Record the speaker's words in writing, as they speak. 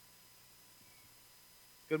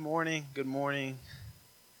Good morning. Good morning.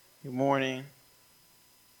 Good morning.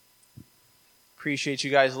 Appreciate you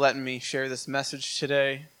guys letting me share this message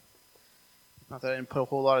today. Not that I didn't put a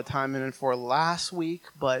whole lot of time in it for last week,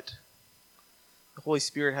 but the Holy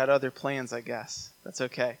Spirit had other plans, I guess. That's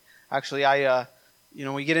okay. Actually,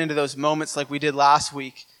 we get into those moments like we did last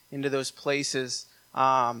week, into those places.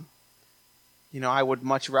 I would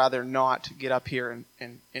much rather not get up here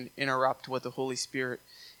and interrupt what the Holy Spirit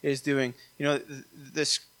is doing.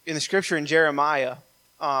 This in the scripture in Jeremiah,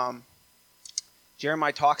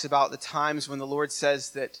 Jeremiah talks about the times when the Lord says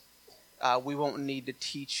that we won't need to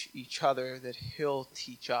teach each other, that He'll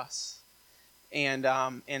teach us. And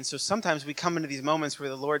so sometimes we come into these moments where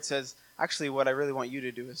the Lord says, actually, what I really want you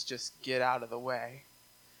to do is just get out of the way.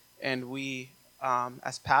 And we,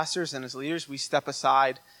 as pastors and as leaders, we step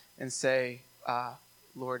aside and say,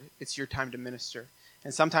 Lord, it's your time to minister.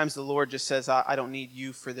 And sometimes the Lord just says, I don't need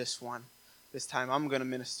you for this one. This time I'm going to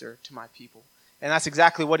minister to my people. And that's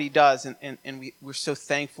exactly what He does. And we're so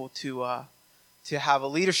thankful to have a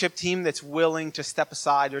leadership team that's willing to step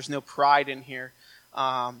aside. There's no pride in here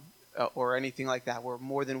or anything like that. We're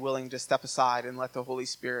more than willing to step aside and let the Holy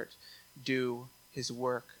Spirit do His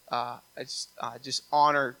work. I just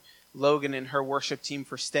honor Logan and her worship team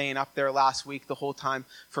for staying up there last week the whole time,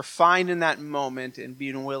 for finding that moment and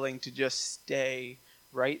being willing to just stay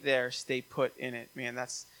right there, stay put in it. Man,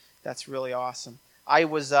 that's really awesome. I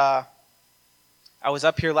was up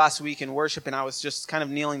here last week in worship, and I was just kind of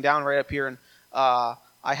kneeling down right up here, and I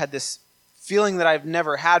had this feeling that I've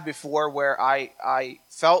never had before, where I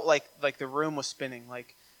felt like the room was spinning.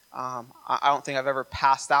 Like I don't think I've ever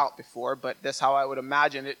passed out before, but that's how I would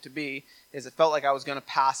imagine it to be. Is it felt like I was going to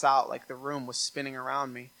pass out, like the room was spinning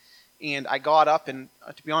around me. And I got up, and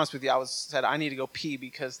to be honest with you, I said I need to go pee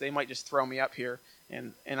because they might just throw me up here,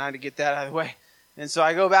 and I had to get that out of the way. And so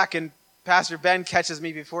I go back, and Pastor Ben catches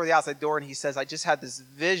me before the outside door, and he says, I just had this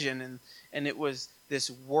vision, and it was this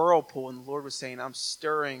whirlpool, and the Lord was saying, I'm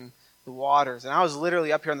stirring the waters. And I was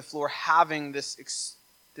literally up here on the floor having this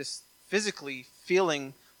physically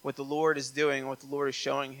feeling what the Lord is doing, what the Lord is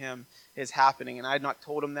showing him is happening. And I had not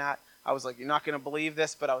told him that. I was like, you're not going to believe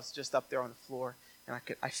this, but I was just up there on the floor, and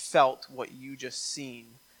I felt what you just seen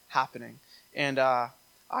happening. And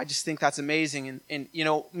I just think that's amazing. And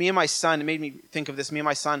me and my son, it made me think of this. Me and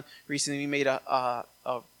my son recently, we made a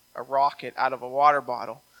rocket out of a water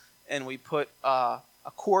bottle, and we put a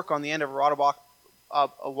cork on the end of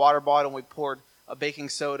a water bottle, and we poured a baking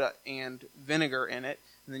soda and vinegar in it,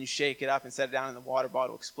 and then you shake it up and set it down, and the water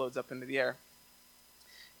bottle explodes up into the air.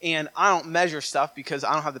 And I don't measure stuff because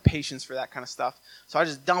I don't have the patience for that kind of stuff. So I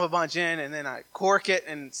just dump a bunch in, and then I cork it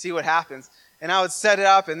and see what happens. And I would set it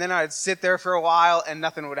up, and then I'd sit there for a while, and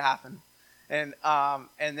nothing would happen. And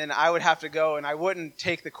then I would have to go, and I wouldn't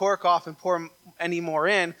take the cork off and pour any more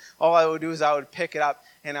in. All I would do is I would pick it up,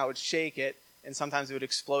 and I would shake it, and sometimes it would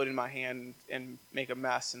explode in my hand and make a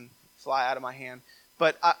mess and fly out of my hand.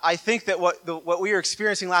 But I think that what we were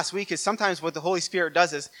experiencing last week is sometimes what the Holy Spirit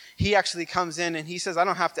does is He actually comes in and He says, I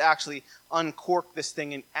don't have to actually uncork this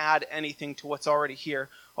thing and add anything to what's already here.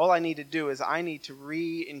 All I need to do is I need to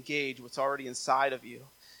re-engage what's already inside of you.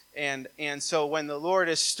 And so when the Lord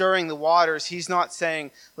is stirring the waters, He's not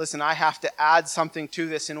saying, listen, I have to add something to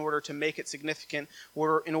this in order to make it significant,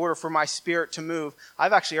 or in order for my spirit to move.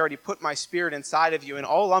 I've actually already put my spirit inside of you, and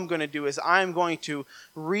all I'm going to do is I'm going to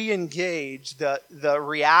re-engage the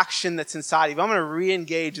reaction that's inside of you. I'm going to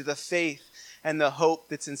re-engage the faith and the hope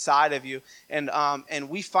that's inside of you. And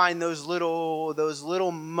we find those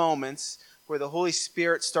little moments where the Holy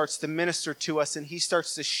Spirit starts to minister to us, and He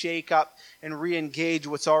starts to shake up and re-engage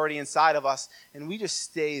what's already inside of us, and we just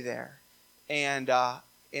stay there, and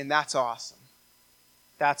that's awesome.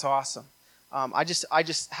 That's awesome. I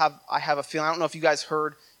have a feeling. I don't know if you guys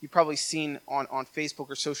heard. You've probably seen on Facebook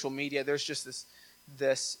or social media. There's just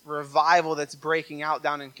this revival that's breaking out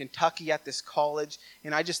down in Kentucky at this college,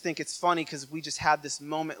 and I just think it's funny because we just had this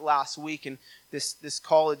moment last week, and this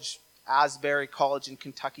college, Asbury College in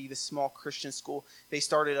Kentucky, this small Christian school, they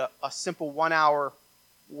started a simple 1-hour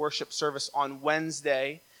worship service on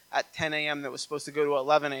Wednesday at 10 a.m. that was supposed to go to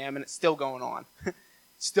 11 a.m. and it's still going on. It's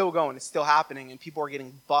still going. It's still happening, and people are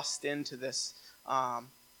getting bussed into this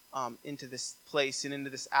place and into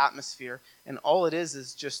this atmosphere. And all it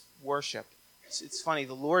is just worship. It's funny.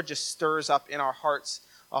 The Lord just stirs up in our hearts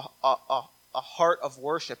a heart of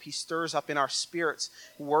worship. He stirs up in our spirits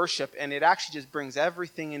worship, and it actually just brings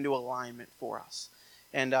everything into alignment for us.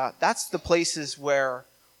 And that's the places where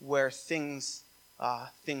things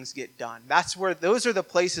get done. Those are the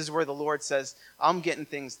places where the Lord says, I'm getting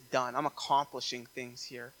things done. I'm accomplishing things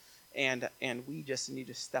here. And we just need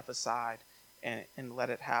to step aside and let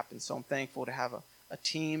it happen. So I'm thankful to have a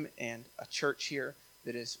team and a church here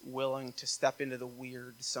that is willing to step into the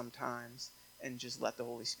weird sometimes and just let the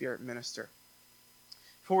Holy Spirit minister.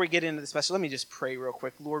 Before we get into this message, let me just pray real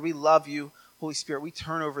quick. Lord, we love you. Holy Spirit, we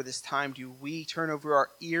turn over this time to you. We turn over our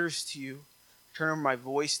ears to you. Turn over my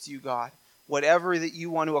voice to you, God. Whatever that you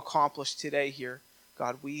want to accomplish today here,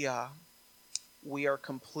 God, we are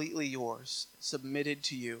completely yours, submitted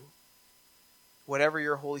to you. Whatever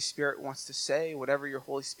your Holy Spirit wants to say, whatever your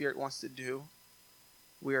Holy Spirit wants to do,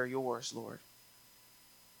 we are yours, Lord.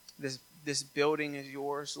 This building is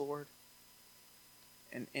yours, Lord.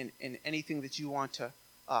 And anything that you want to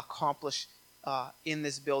accomplish in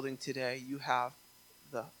this building today, you have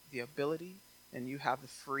the ability and you have the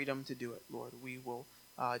freedom to do it, Lord. We will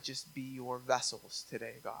just be your vessels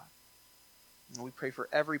today, God. And we pray for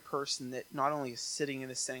every person that not only is sitting in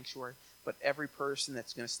the sanctuary, but every person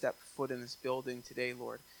that's going to step foot in this building today,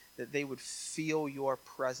 Lord, that they would feel your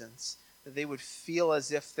presence, that they would feel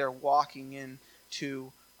as if they're walking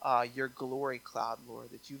into your glory cloud,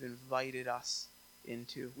 Lord, that you've invited us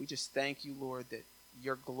into. We just thank you, Lord, that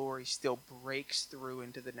your glory still breaks through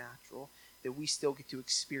into the natural, that we still get to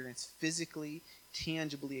experience, physically,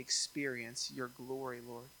 tangibly experience your glory,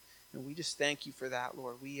 Lord. And we just thank you for that,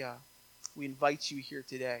 Lord. We invite you here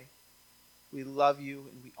today. We love you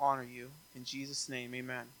and we honor you. In Jesus' name,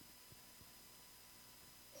 amen.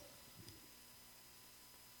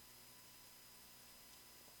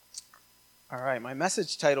 All right, my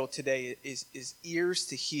message title today is Ears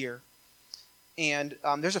to Hear. And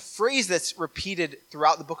there's a phrase that's repeated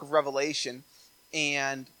throughout the book of Revelation,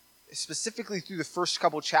 and specifically through the first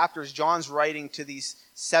couple chapters, John's writing to these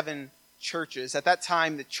 7 churches. At that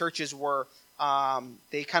time, the churches were,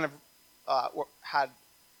 they kind of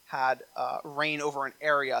had reign over an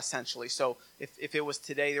area, essentially. So if it was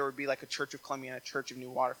today, there would be like a Church of Columbia and a Church of New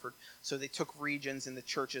Waterford. So they took regions, and the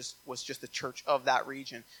churches was just the church of that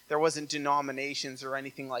region. There wasn't denominations or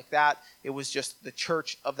anything like that. It was just the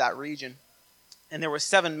church of that region. And there were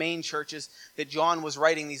 7 main churches that John was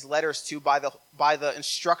writing these letters to by the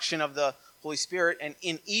instruction of the Holy Spirit. And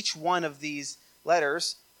in each one of these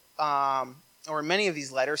letters, or many of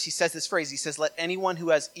these letters, he says this phrase. He says, "Let anyone who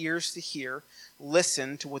has ears to hear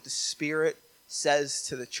listen to what the Spirit says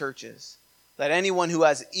to the churches." Let anyone who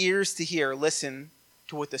has ears to hear listen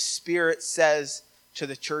to what the Spirit says to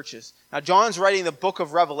the churches. Now, John's writing the book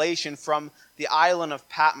of Revelation from the island of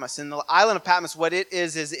Patmos. And the island of Patmos, what it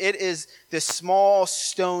is this small,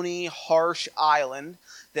 stony, harsh island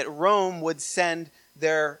that Rome would send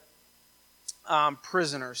their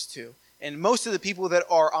prisoners to. And most of the people that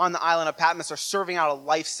are on the island of Patmos are serving out a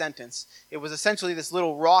life sentence. It was essentially this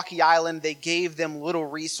little rocky island. They gave them little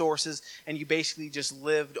resources, and you basically just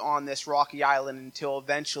lived on this rocky island until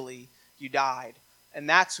eventually you died. And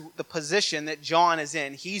that's the position that John is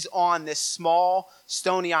in. He's on this small,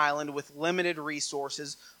 stony island with limited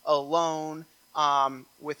resources, alone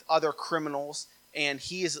with other criminals, and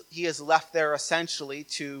he is left there essentially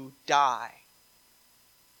to die.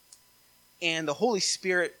 And the Holy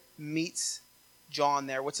Spirit meets John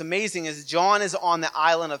there. What's amazing is John is on the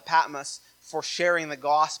island of Patmos for sharing the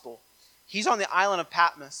gospel. He's on the island of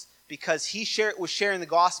Patmos because he was sharing the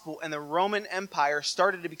gospel, and the Roman Empire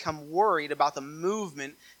started to become worried about the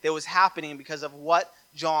movement that was happening because of what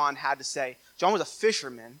John had to say. John was a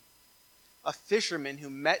fisherman who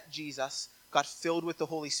met Jesus, got filled with the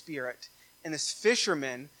Holy Spirit. And this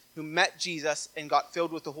fisherman who met Jesus and got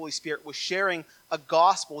filled with the Holy Spirit was sharing a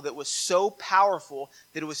gospel that was so powerful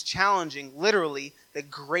that it was challenging literally the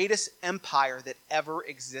greatest empire that ever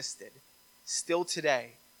existed. Still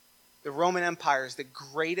today, the Roman Empire is the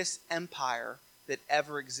greatest empire that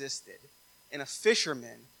ever existed. And a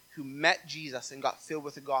fisherman who met Jesus and got filled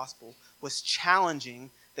with the gospel was challenging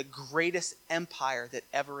the greatest empire that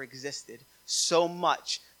ever existed so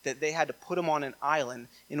much that they had to put him on an island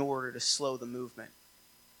in order to slow the movement.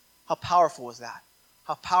 How powerful was that?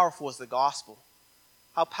 How powerful was the gospel?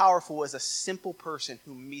 How powerful was a simple person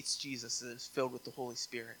who meets Jesus and is filled with the Holy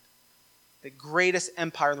Spirit? The greatest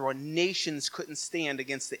empire in the world. Nations couldn't stand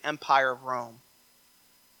against the empire of Rome.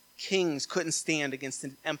 Kings couldn't stand against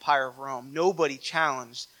the empire of Rome. Nobody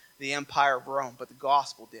challenged the empire of Rome, but the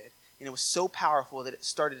gospel did. And it was so powerful that it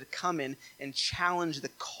started to come in and challenge the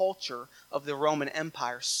culture of the Roman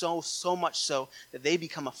Empire, so much so that they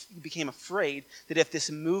became afraid that if this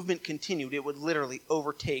movement continued, it would literally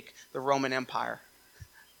overtake the Roman Empire,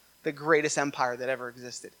 the greatest empire that ever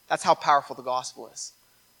existed. That's how powerful the gospel is.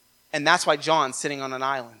 And that's why John's sitting on an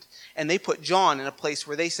island. And they put John in a place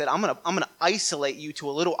where they said, I'm gonna isolate you to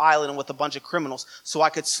a little island with a bunch of criminals so I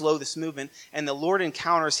could slow this movement. And the Lord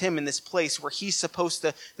encounters him in this place where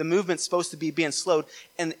the movement's supposed to be being slowed.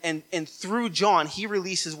 And through John, he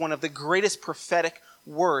releases one of the greatest prophetic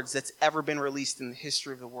words that's ever been released in the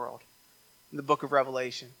history of the world, in the book of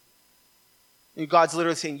Revelation. And God's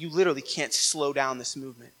literally saying, you literally can't slow down this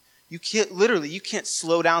movement. You can't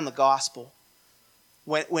slow down the gospel.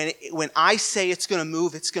 When I say it's going to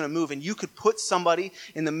move, it's going to move. And you could put somebody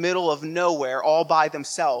in the middle of nowhere all by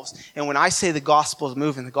themselves. And when I say the gospel is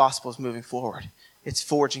moving forward. It's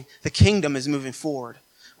forging. The kingdom is moving forward.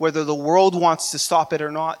 Whether the world wants to stop it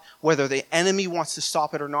or not, whether the enemy wants to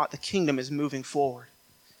stop it or not, the kingdom is moving forward.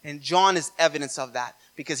 And John is evidence of that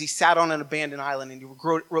because he sat on an abandoned island and he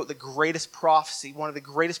wrote the greatest prophecy, one of the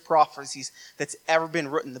greatest prophecies that's ever been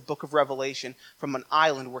written, the book of Revelation, from an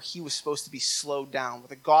island where he was supposed to be slowed down, where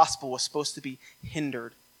the gospel was supposed to be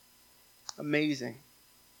hindered. Amazing.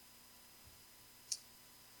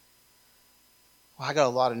 Well, I got a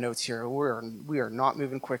lot of notes here. We are not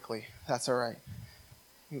moving quickly. That's all right.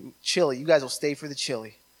 Chili. You guys will stay for the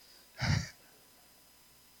chili.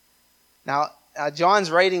 Now, John's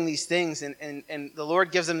writing these things, and the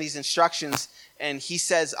Lord gives him these instructions, and he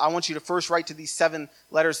says, I want you to first write to these 7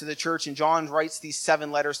 letters to the church, and John writes these 7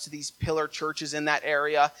 letters to these pillar churches in that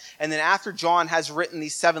area. And then after John has written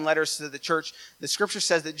these 7 letters to the church, the scripture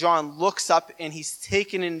says that John looks up and he's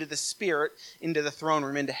taken into the Spirit, into the throne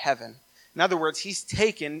room, into heaven. In other words, he's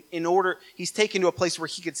taken to a place where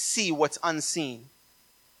he could see what's unseen,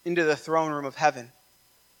 into the throne room of heaven.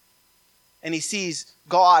 And he sees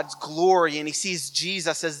God's glory, and he sees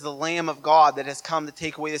Jesus as the Lamb of God that has come to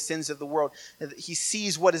take away the sins of the world. He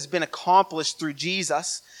sees what has been accomplished through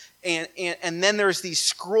Jesus. And then there's these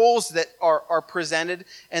scrolls that are presented,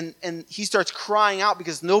 and he starts crying out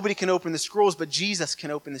because nobody can open the scrolls, but Jesus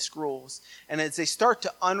can open the scrolls. And as they start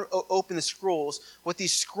to open the scrolls, what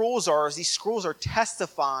these scrolls are is these scrolls are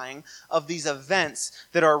testifying of these events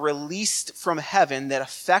that are released from heaven that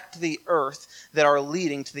affect the earth that are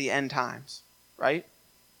leading to the end times, right?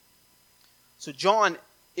 So John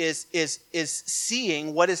is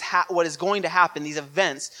seeing what is going to happen, these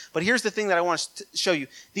events. But here's the thing that I want to show you.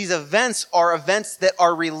 These events are events that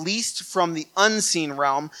are released from the unseen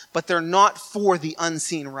realm, but they're not for the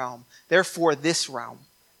unseen realm. They're for this realm.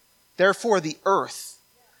 They're for the earth.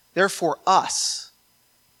 They're for us.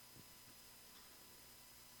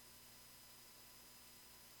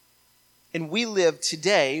 And we live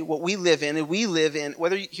today, what we live in,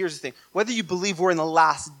 here's the thing, whether you believe we're in the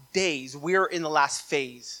last days, we're in the last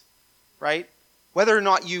phase, right? Whether or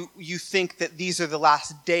not you think that these are the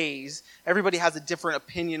last days, everybody has a different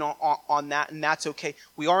opinion on that, and that's okay.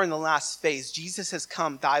 We are in the last phase. Jesus has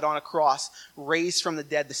come, died on a cross, raised from the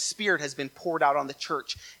dead. The Spirit has been poured out on the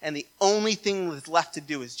church, and the only thing that's left to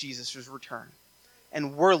do is Jesus' return.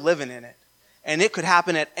 And we're living in it. And it could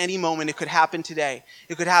happen at any moment. It could happen today.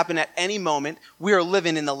 It could happen at any moment. We are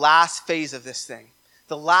living in the last phase of this thing.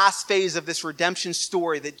 The last phase of this redemption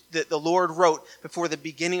story that the Lord wrote before the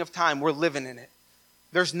beginning of time. We're living in it.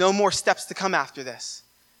 There's no more steps to come after this.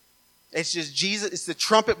 It's just Jesus. It's the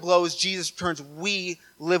trumpet blows. Jesus returns. We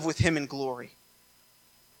live with him in glory.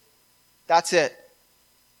 That's it.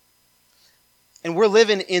 And we're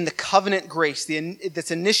living in the covenant grace that's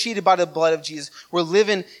initiated by the blood of Jesus. We're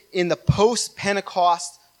living in the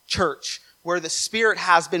post-Pentecost church where the Spirit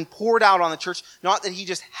has been poured out on the church. Not that he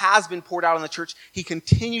just has been poured out on the church. He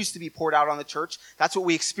continues to be poured out on the church. That's what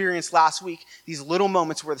we experienced last week. These little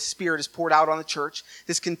moments where the Spirit is poured out on the church.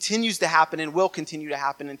 This continues to happen and will continue to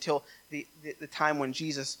happen until the time when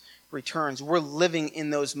Jesus returns. We're living in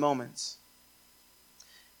those moments.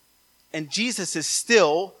 And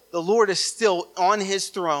the Lord is still on his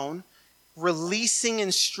throne, releasing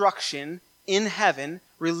instruction in heaven,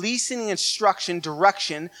 releasing instruction,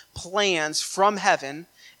 direction, plans from heaven,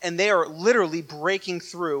 and they are literally breaking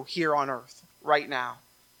through here on earth right now.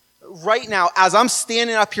 Right now, as I'm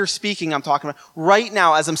standing up here speaking, right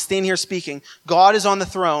now, as I'm standing here speaking, God is on the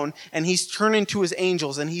throne, and he's turning to his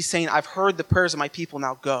angels, and he's saying, I've heard the prayers of my people,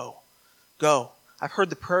 now go. Go. I've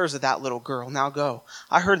heard the prayers of that little girl, now go.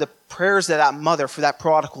 I heard the prayers of that mother for that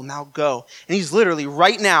prodigal, now go. And he's literally,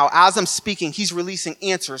 right now, as I'm speaking, he's releasing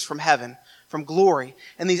answers from heaven, from glory.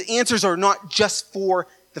 And these answers are not just for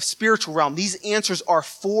the spiritual realm. These answers are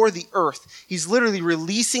for the earth. He's literally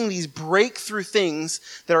releasing these breakthrough things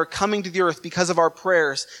that are coming to the earth because of our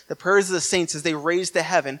prayers, the prayers of the saints as they raise to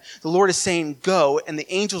heaven. The Lord is saying, go, and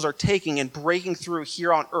the angels are taking and breaking through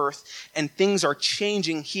here on earth, and things are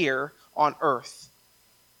changing here on earth.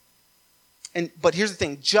 But here's the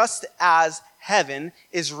thing, just as heaven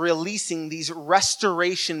is releasing these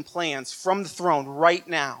restoration plans from the throne right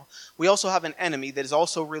now, we also have an enemy that is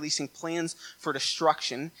also releasing plans for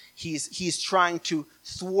destruction. He's trying to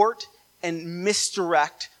thwart and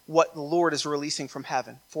misdirect what the Lord is releasing from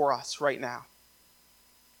heaven for us right now.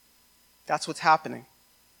 That's what's happening.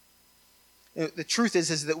 The truth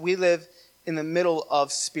is that we live in the middle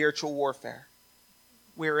of spiritual warfare.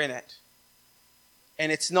 We're in it.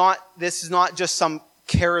 And this is not just some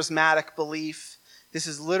charismatic belief. This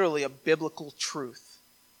is literally a biblical truth.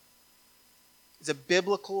 It's a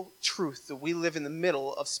biblical truth that we live in the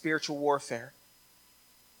middle of spiritual warfare.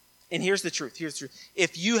 And here's the truth.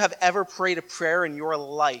 If you have ever prayed a prayer in your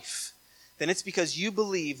life, then it's because you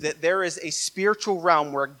believe that there is a spiritual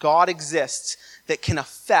realm where God exists that can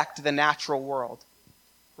affect the natural world.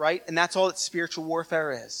 Right? And that's all that spiritual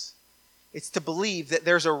warfare is. It's to believe that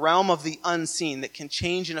there's a realm of the unseen that can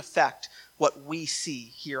change and affect what we see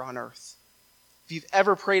here on earth. If you've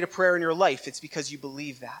ever prayed a prayer in your life, it's because you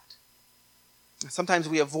believe that. Sometimes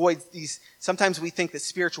we avoid these. Sometimes we think that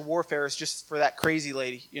spiritual warfare is just for that crazy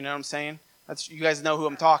lady. You know what I'm saying? You guys know who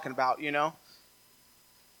I'm talking about, you know?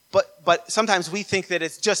 But sometimes we think that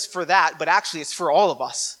it's just for that, but actually it's for all of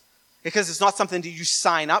us. Because it's not something that you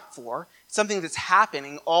sign up for. It's something that's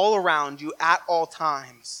happening all around you at all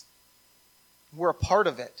times. We're a part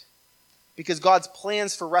of it. Because God's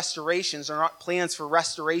plans for restorations are not plans for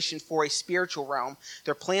restoration for a spiritual realm.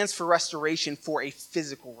 They're plans for restoration for a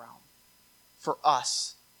physical realm. For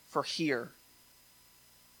us. For here.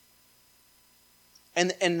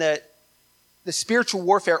 And the spiritual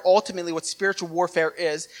warfare, ultimately what spiritual warfare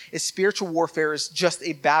is spiritual warfare is just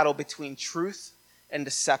a battle between truth and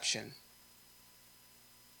deception.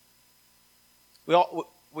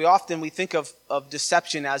 We often think of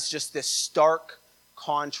deception as just this stark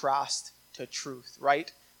contrast to truth,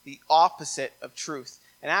 right? The opposite of truth.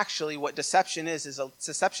 And actually what deception is a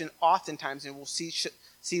deception oftentimes, and we'll see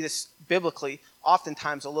this biblically,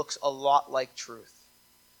 oftentimes it looks a lot like truth.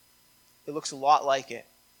 It looks a lot like it.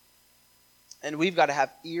 And we've got to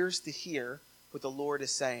have ears to hear what the Lord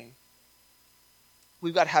is saying.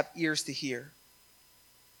 We've got to have ears to hear.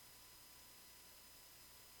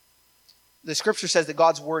 The scripture says that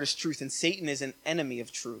God's word is truth and Satan is an enemy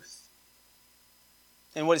of truth.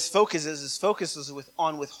 And what his focus is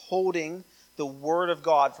on withholding the word of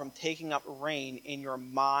God from taking up reign in your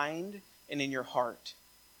mind and in your heart.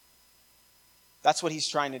 That's what he's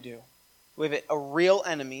trying to do. We have a real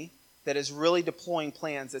enemy that is really deploying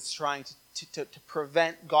plans that's trying to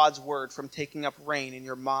prevent God's word from taking up reign in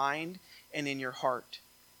your mind and in your heart.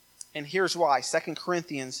 And here's why. 2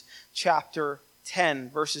 Corinthians chapter 10,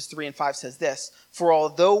 verses 3 and 5 says this: "For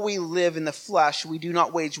although we live in the flesh, we do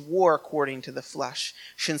not wage war according to the flesh.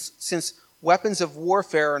 Since weapons of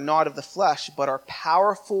warfare are not of the flesh, but are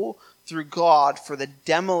powerful through God for the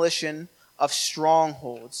demolition of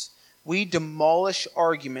strongholds. We demolish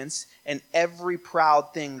arguments and every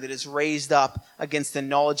proud thing that is raised up against the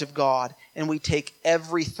knowledge of God, and we take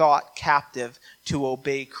every thought captive to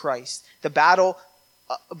obey Christ." The battle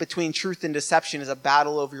between truth and deception is a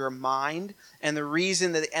battle over your mind. And the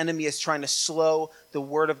reason that the enemy is trying to slow the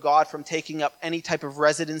word of God from taking up any type of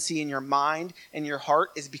residency in your mind and your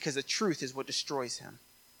heart is because the truth is what destroys him.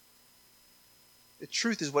 The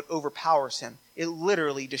truth is what overpowers him. It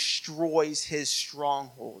literally destroys his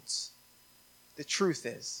strongholds. The truth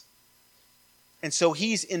is. And so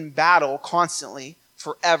he's in battle constantly,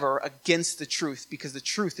 forever, against the truth because the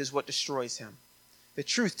truth is what destroys him. The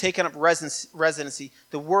truth taking up residency,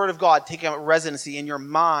 the word of God taking up residency in your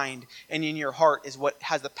mind and in your heart is what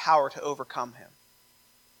has the power to overcome him,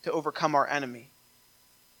 to overcome our enemy.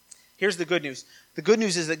 Here's the good news. The good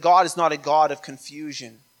news is that God is not a God of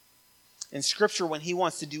confusion. In Scripture, when he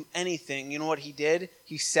wants to do anything, you know what he did?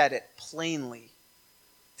 He said it plainly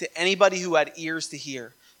to anybody who had ears to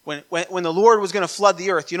hear. When the Lord was going to flood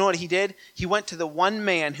the earth, you know what he did? He went to the one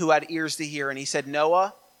man who had ears to hear and he said,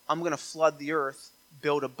 "Noah, I'm going to flood the earth.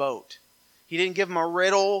 Build a boat." He didn't give him a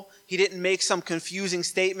riddle. He didn't make some confusing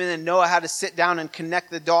statement and Noah had to sit down and connect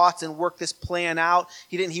the dots and work this plan out.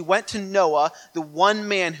 He went to Noah, the one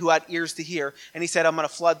man who had ears to hear, and he said, "I'm going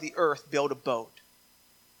to flood the earth, build a boat."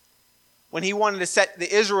 When he wanted to set the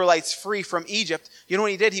Israelites free from Egypt, you know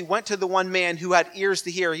what he did? He went to the one man who had ears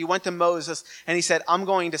to hear. He went to Moses and he said, "I'm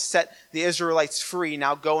going to set the Israelites free.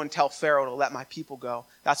 Now go and tell Pharaoh to let my people go."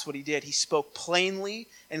 That's what he did. He spoke plainly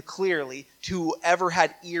and clearly to whoever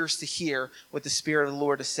had ears to hear what the Spirit of the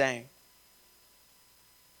Lord is saying.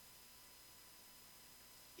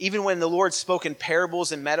 Even when the Lord spoke in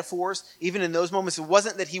parables and metaphors, even in those moments, it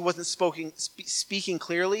wasn't that he wasn't speaking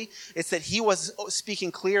clearly. It's that he was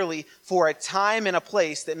speaking clearly for a time and a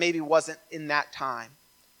place that maybe wasn't in that time,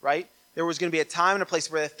 right? There was going to be a time and a place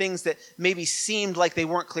where the things that maybe seemed like they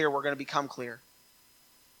weren't clear were going to become clear.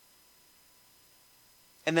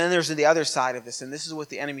 And then there's the other side of this, and this is what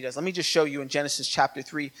the enemy does. Let me just show you in Genesis chapter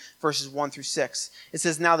 3, verses 1 through 6. It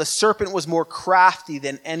says, "Now the serpent was more crafty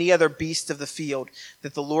than any other beast of the field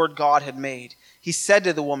that the Lord God had made. He said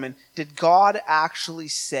to the woman, 'Did God actually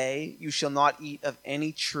say, you shall not eat of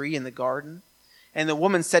any tree in the garden?' And the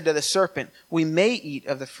woman said to the serpent, 'We may eat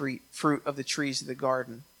of the fruit of the trees of the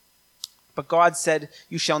garden. But God said,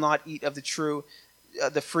 you shall not eat of the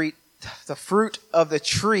fruit of the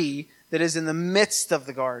tree that is in the midst of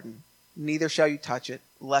the garden, neither shall you touch it,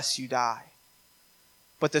 lest you die.'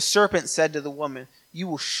 But the serpent said to the woman, 'You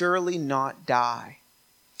will surely not die.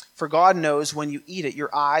 For God knows when you eat it,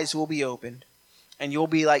 your eyes will be opened, and you'll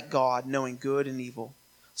be like God, knowing good and evil.'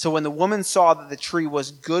 So when the woman saw that the tree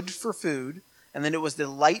was good for food, and that it was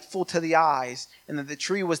delightful to the eyes, and that the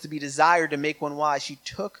tree was to be desired to make one wise, she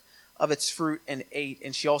took of its fruit and ate,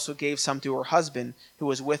 and she also gave some to her husband who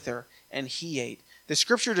was with her, and he ate." The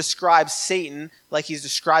scripture describes Satan like he's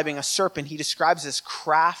describing a serpent. He describes as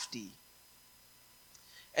crafty.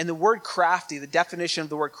 And the word crafty, the definition of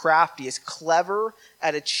the word crafty, is clever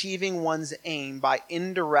at achieving one's aim by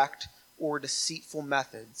indirect or deceitful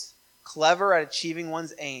methods. Clever at achieving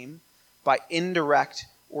one's aim by indirect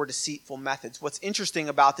or deceitful methods. What's interesting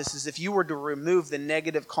about this is if you were to remove the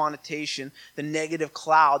negative connotation, the negative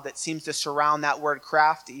cloud that seems to surround that word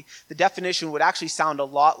crafty, the definition would actually sound a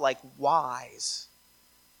lot like wise.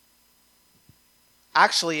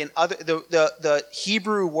 Actually, the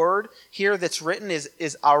Hebrew word here that's written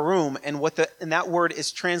is arum, and that word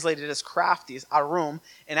is translated as crafty, is arum.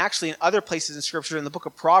 And actually, in other places in Scripture, in the book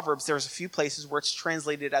of Proverbs, there's a few places where it's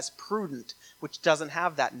translated as prudent, which doesn't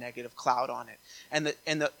have that negative cloud on it. And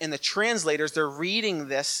the translators, they're reading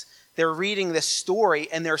this story,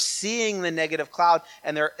 and they're seeing the negative cloud,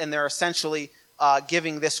 and they're essentially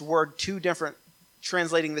giving this word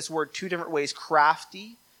translating this word two different ways: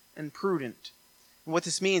 crafty and prudent. And what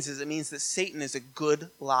this means is it means that Satan is a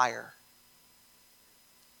good liar.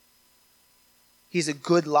 He's a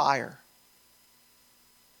good liar.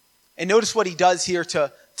 And notice what he does here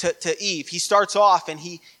to Eve. He starts off and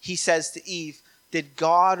he says to Eve, "Did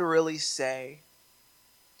God really say?"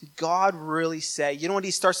 Did God really say? You know what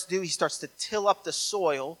he starts to do? He starts to till up the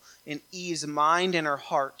soil in Eve's mind and her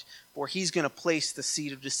heart, where he's going to place the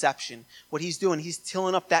seed of deception. What he's doing, he's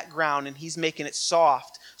tilling up that ground and he's making it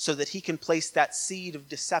soft so that he can place that seed of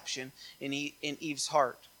deception in Eve's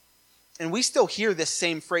heart. And we still hear this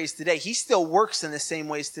same phrase today. He still works in the same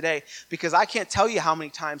ways today, because I can't tell you how many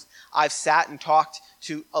times I've sat and talked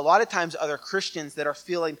to a lot of times other Christians that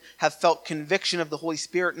have felt conviction of the Holy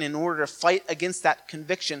Spirit, and in order to fight against that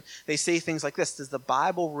conviction, they say things like this: "Does the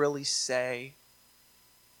Bible really say?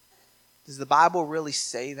 Does the Bible really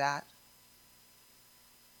say that?"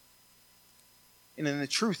 And then the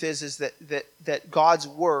truth is that God's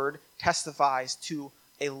word testifies to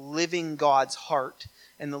a living God's heart.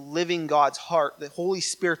 And the living God's heart, the Holy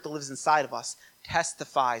Spirit that lives inside of us,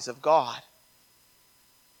 testifies of God.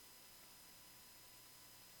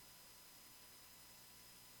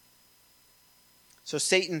 So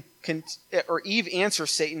Eve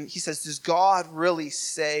answers Satan. He says, "Does God really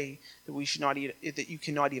say that we should not eat, that you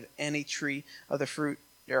cannot eat of any tree of the fruit?"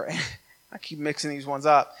 I keep mixing these ones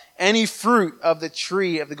up. "Any fruit of the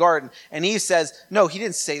tree of the garden." And Eve says, "No, he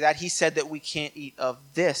didn't say that. He said that we can't eat of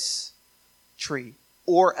this tree,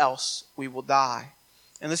 or else we will die."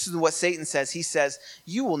 And this is what Satan says. He says,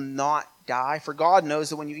 "You will not die, for God knows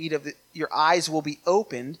that when you eat of it, your eyes will be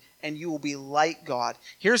opened and you will be like God."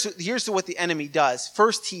 Here's what the enemy does.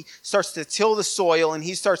 First, he starts to till the soil and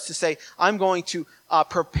he starts to say, "I'm going to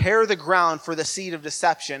prepare the ground for the seed of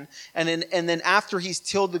deception." And then after he's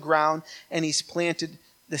tilled the ground and he's planted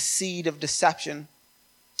the seed of deception,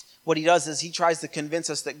 what he does is he tries to convince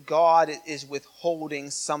us that God is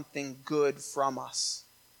withholding something good from us.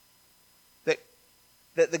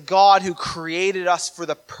 That the God who created us for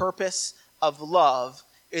the purpose of love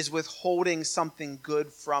is withholding something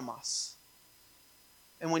good from us.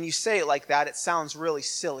 And when you say it like that, it sounds really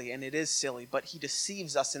silly, and it is silly, but he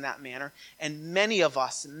deceives us in that manner. And many of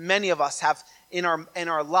us have in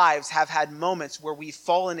our lives have had moments where we've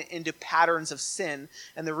fallen into patterns of sin.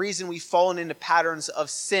 And the reason we've fallen into patterns of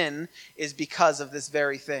sin is because of this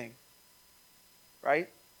very thing. Right?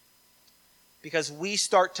 Because we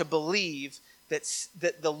start to believe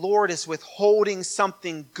that the Lord is withholding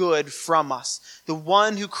something good from us. The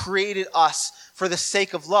one who created us for the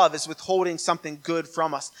sake of love is withholding something good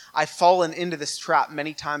from us. I've fallen into this trap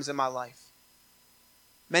many times in my life.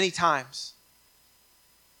 Many times.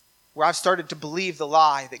 Where I've started to believe the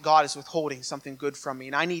lie that God is withholding something good from me.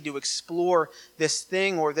 And I need to explore this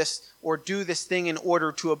thing or do this thing in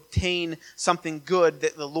order to obtain something good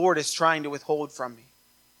that the Lord is trying to withhold from me.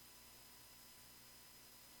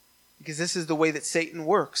 Because this is the way that Satan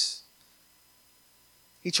works.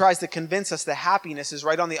 He tries to convince us that happiness is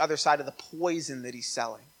right on the other side of the poison that he's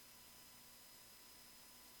selling.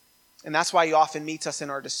 And that's why he often meets us in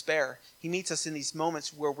our despair. He meets us in these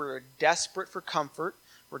moments where we're desperate for comfort,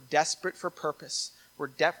 we're desperate for purpose, we're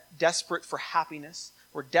desperate for happiness,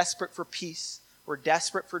 we're desperate for peace, we're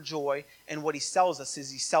desperate for joy. And what he sells us is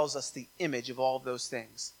he sells us the image of all of those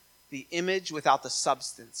things. The image without the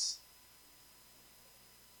substance.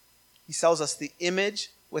 He sells us the image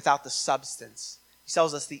without the substance. He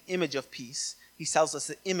sells us the image of peace. He sells us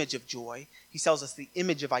the image of joy. He sells us the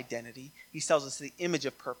image of identity. He sells us the image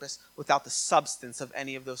of purpose without the substance of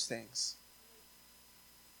any of those things.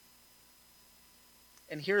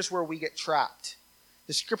 And here's where we get trapped.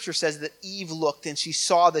 The scripture says that Eve looked and she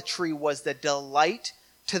saw the tree was the delight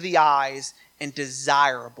to the eyes and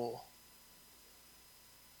desirable.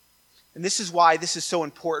 And this is why this is so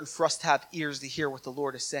important for us to have ears to hear what the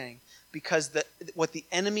Lord is saying. Because what the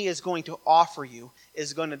enemy is going to offer you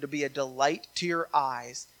is going to be a delight to your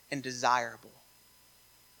eyes and desirable.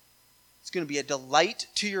 It's going to be a delight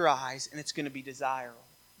to your eyes and it's going to be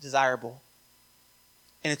desirable.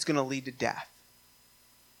 And it's going to lead to death.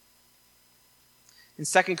 In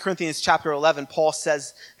 2 Corinthians chapter 11, Paul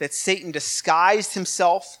says that Satan disguised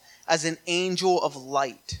himself as an angel of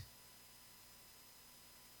light.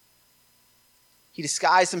 He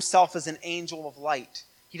disguised himself as an angel of light.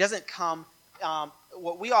 He doesn't come,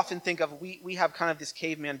 what we often think of, we have kind of this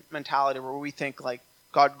caveman mentality where we think like,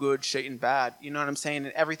 God good, Satan bad. You know what I'm saying?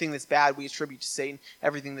 And everything that's bad, we attribute to Satan.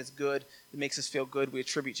 Everything that's good, that makes us feel good, we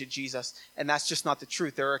attribute to Jesus. And that's just not the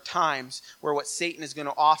truth. There are times where what Satan is going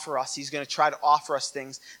to offer us, he's going to try to offer us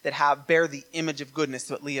things that bear the image of goodness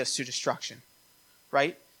that lead us to destruction.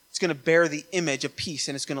 Right? It's going to bear the image of peace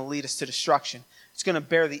and it's going to lead us to destruction. It's going to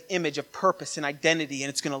bear the image of purpose and identity and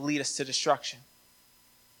it's going to lead us to destruction.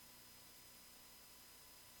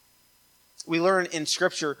 We learn in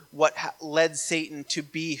Scripture what led Satan to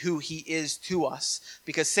be who he is to us.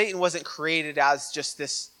 Because Satan wasn't created as just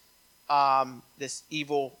this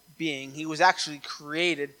evil being. He was actually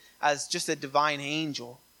created as just a divine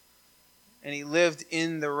angel. And he lived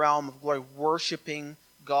in the realm of glory, worshiping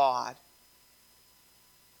God.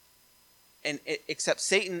 And except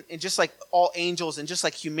Satan, and just like all angels and just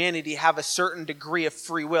like humanity have a certain degree of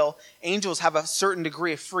free will, angels have a certain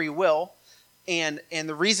degree of free will. And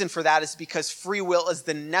the reason for that is because free will is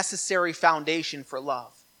the necessary foundation for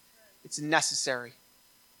love. It's necessary.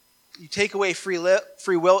 You take away free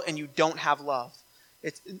will and you don't have love.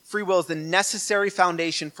 Free will is the necessary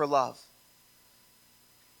foundation for love.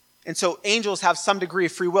 And so angels have some degree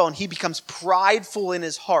of free will and he becomes prideful in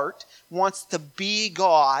his heart, wants to be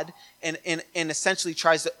God and essentially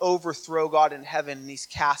tries to overthrow God in heaven and he's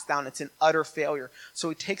cast down. It's an utter failure. So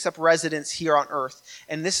he takes up residence here on earth.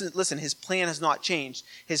 And listen, his plan has not changed.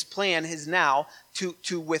 His plan is now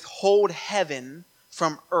to withhold heaven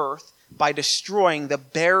from earth by destroying the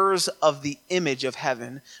bearers of the image of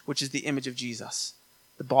heaven, which is the image of Jesus,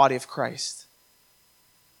 the body of Christ.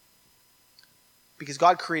 Because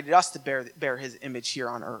God created us to bear his image here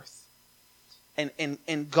on earth.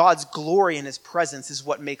 And God's glory and his presence is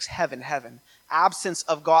what makes heaven heaven. Absent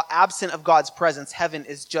of God's presence, heaven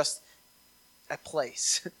is just a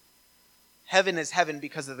place. Heaven is heaven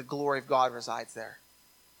because of the glory of God resides there.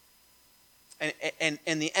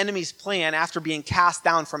 And the enemy's plan after being cast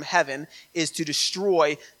down from heaven is to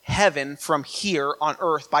destroy heaven from here on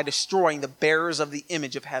earth by destroying the bearers of the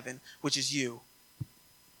image of heaven, which is you.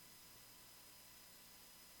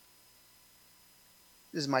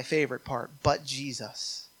 This is my favorite part. But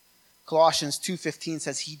Jesus. Colossians 2:15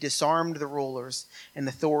 says he disarmed the rulers and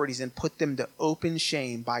authorities and put them to open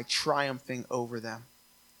shame by triumphing over them.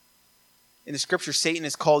 In the scripture, Satan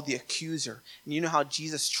is called the accuser. And you know how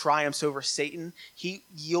Jesus triumphs over Satan? He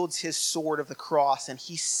yields his sword of the cross and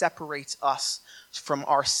he separates us from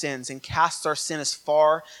our sins and casts our sin as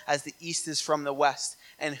far as the east is from the west.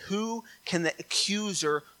 And who can the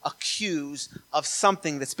accuser accuse of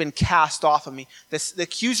something that's been cast off of me? The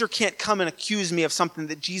accuser can't come and accuse me of something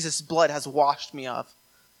that Jesus' blood has washed me of.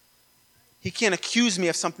 He can't accuse me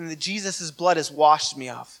of something that Jesus' blood has washed me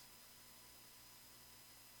of.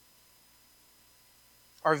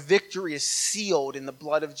 Our victory is sealed in the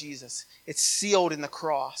blood of Jesus. It's sealed in the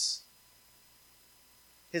cross.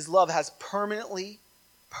 His love has permanently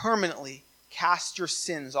cast your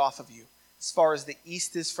sins off of you. As far as the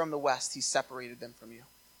east is from the west, He separated them from you.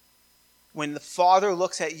 When the Father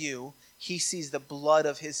looks at you, He sees the blood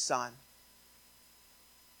of His Son.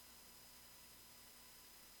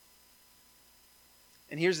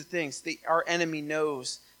 And here's the thing, our enemy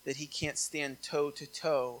knows that he can't stand toe to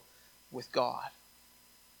toe with God.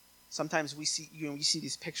 Sometimes we see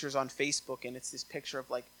these pictures on Facebook, and it's this picture of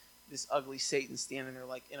like this ugly Satan standing there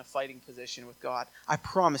like in a fighting position with God. I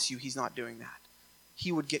promise you he's not doing that.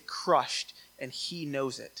 He would get crushed, and he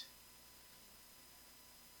knows it.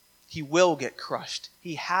 He will get crushed.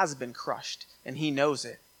 He has been crushed, and he knows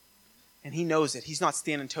it. And he knows it. He's not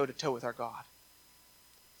standing toe to toe with our God.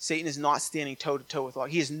 Satan is not standing toe to toe with God.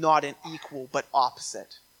 He is not an equal but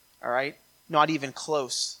opposite. All right? Not even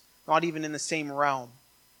close. Not even in the same realm.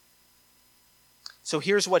 So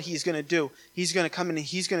here's what he's going to do. He's going to come in and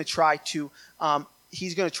he's going to try to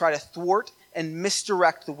thwart and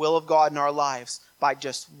misdirect the will of God in our lives by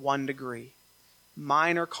just 1 degree.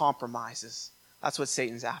 Minor compromises. That's what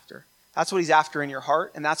Satan's after. That's what he's after in your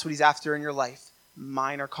heart, and that's what he's after in your life.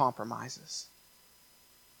 Minor compromises.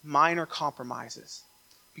 Minor compromises.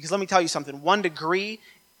 Because let me tell you something. 1 degree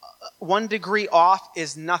off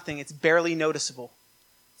is nothing. It's barely noticeable.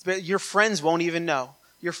 Your friends won't even know.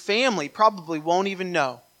 Your family probably won't even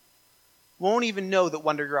know. Won't even know that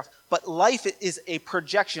 1 degree off. But life is a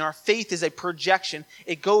projection. Our faith is a projection.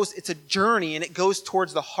 It's a journey, and it goes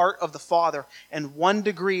towards the heart of the Father. And 1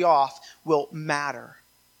 degree off will matter.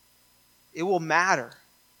 It will matter.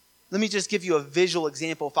 Let me just give you a visual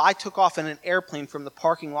example. If I took off in an airplane from the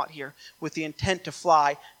parking lot here with the intent to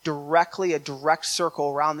fly a direct circle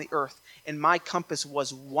around the earth, and my compass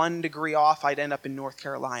was 1 degree off, I'd end up in North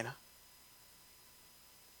Carolina.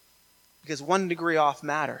 Because 1 degree off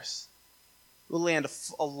matters. We'll land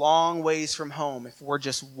a long ways from home if we're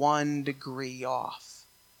just 1 degree off.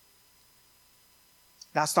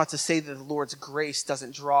 That's not to say that the Lord's grace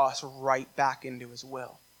doesn't draw us right back into His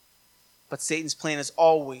will. But Satan's plan is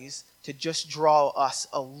always to just draw us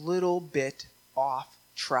a little bit off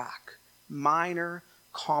track. Minor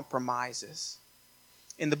compromises.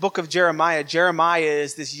 In the book of Jeremiah, Jeremiah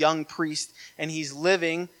is this young priest, and he's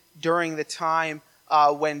living during the time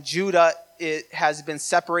when Judah has been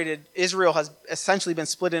separated. Israel has essentially been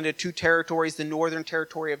split into 2 territories, the northern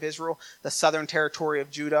territory of Israel, the southern territory of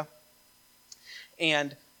Judah.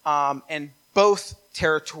 And both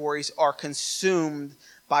territories are consumed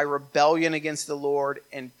by rebellion against the Lord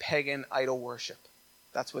and pagan idol worship.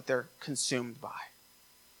 That's what they're consumed by.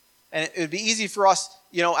 And it would be easy for us,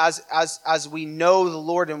 as we know the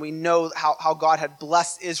Lord and we know how God had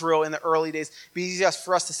blessed Israel in the early days, it'd be easy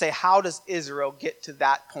for us to say, how does Israel get to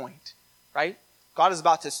that point? Right? God is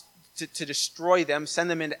about to destroy them, send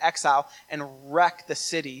them into exile, and wreck the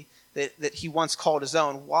city that He once called His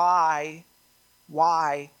own. Why?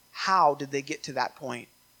 How did they get to that point?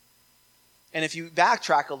 And if you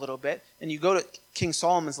backtrack a little bit and you go to King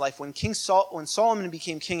Solomon's life, when Solomon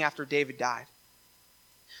became king after David died,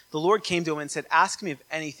 the Lord came to him and said, "Ask me of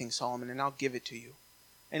anything, Solomon, and I'll give it to you."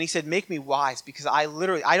 And he said, "Make me wise, because I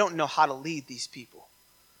don't know how to lead these people.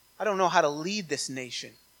 I don't know how to lead this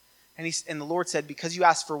nation." And the Lord said, "Because you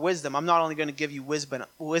asked for wisdom, I'm not only going to give you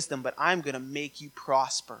wisdom, but I'm going to make you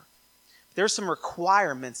prosper." There's some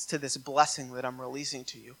requirements to this blessing that I'm releasing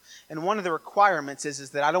to you. And one of the requirements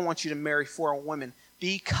is that I don't want you to marry foreign women,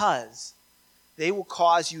 because they will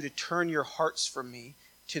cause you to turn your hearts from me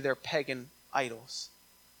to their pagan idols.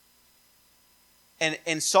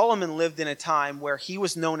 And Solomon lived in a time where he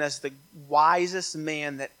was known as the wisest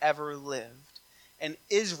man that ever lived. And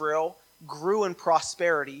Israel grew in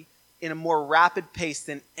prosperity in a more rapid pace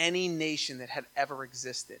than any nation that had ever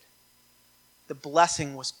existed. The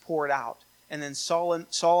blessing was poured out. And then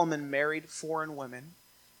Solomon married foreign women,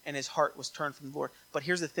 and his heart was turned from the Lord. But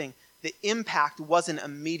here's the thing. The impact wasn't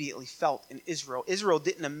immediately felt in Israel. Israel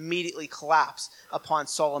didn't immediately collapse upon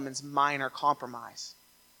Solomon's minor compromise.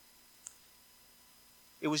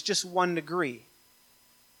 It was just 1 degree.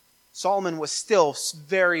 Solomon was still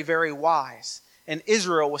very, very wise, and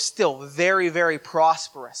Israel was still very, very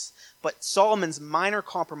prosperous. But Solomon's minor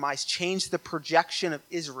compromise changed the projection of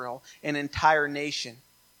Israel, an entire nation.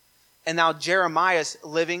 And now Jeremiah's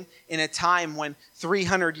living in a time when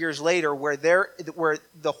 300 years later, where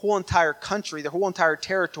the whole entire country, the whole entire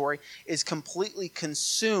territory is completely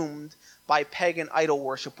consumed by pagan idol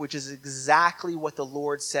worship, which is exactly what the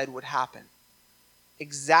Lord said would happen.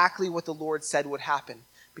 Exactly what the Lord said would happen,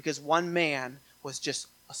 because one man was just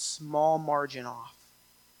a small margin off.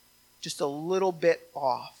 just a little bit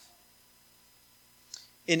off.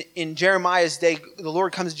 In Jeremiah's day, the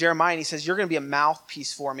Lord comes to Jeremiah and he says, you're going to be a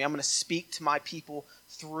mouthpiece for me. I'm going to speak to my people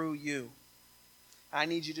through you. I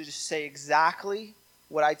need you to just say exactly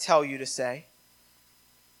what I tell you to say.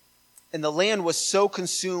 And the land was so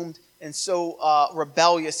consumed and so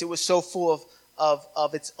rebellious. It was so full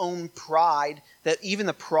of its own pride that even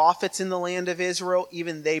the prophets in the land of Israel,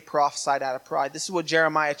 even they prophesied out of pride. This is what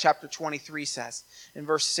Jeremiah chapter 23 says in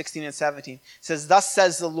verse 16 and 17. It says, thus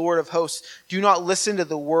says the Lord of hosts, do not listen to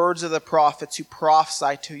the words of the prophets who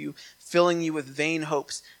prophesy to you, filling you with vain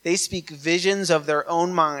hopes. They speak visions of their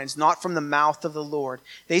own minds, not from the mouth of the Lord.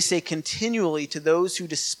 They say continually to those who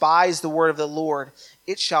despise the word of the Lord,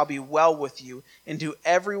 it shall be well with you. And to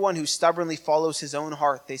everyone who stubbornly follows his own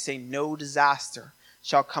heart, they say no disaster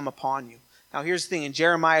shall come upon you. Now here's the thing, in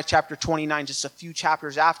Jeremiah chapter 29, just a few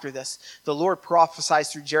chapters after this, the Lord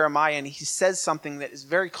prophesies through Jeremiah and he says something that is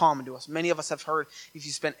very common to us. Many of us have heard, if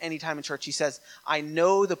you spend any time in church, he says, I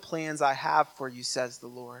know the plans I have for you, says the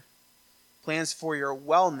Lord. Plans for your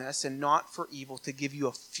wellness and not for evil, to give you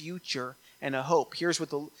a future and a hope. Here's what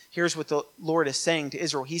the Lord is saying to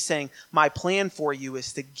Israel. He's saying, my plan for you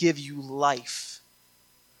is to give you life.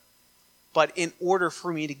 But in order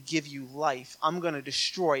for me to give you life, I'm going to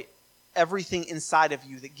destroy everything inside of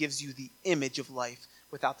you that gives you the image of life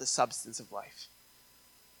without the substance of life.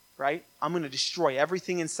 Right? I'm going to destroy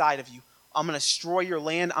everything inside of you. I'm going to destroy your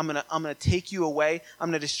land. I'm going to take you away. I'm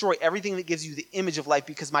going to destroy everything that gives you the image of life,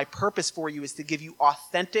 because my purpose for you is to give you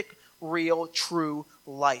authentic, real, true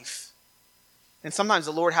life. And sometimes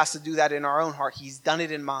the Lord has to do that in our own heart. He's done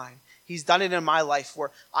it in mine. He's done it in my life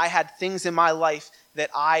where I had things in my life that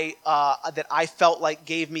I felt like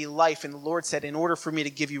gave me life. And the Lord said, in order for me to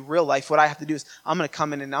give you real life, what I have to do is I'm going to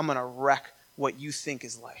come in and I'm going to wreck what you think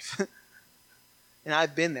is life. And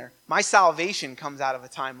I've been there. My salvation comes out of a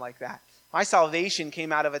time like that. My salvation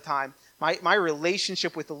came out of a time, my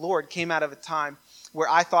relationship with the Lord came out of a time where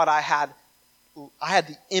I thought I had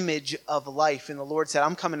the image of life. And the Lord said,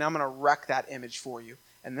 I'm coming, I'm going to wreck that image for you.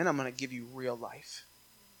 And then I'm going to give you real life.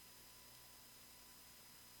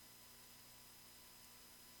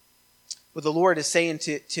 What the Lord is saying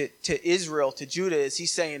to Israel, to Judah, is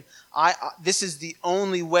he's saying, this is the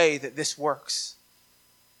only way that this works.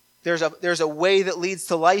 There's a way that leads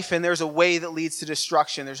to life, and there's a way that leads to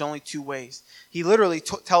destruction. There's only two ways. He literally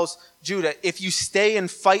tells Judah, if you stay and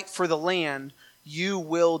fight for the land, you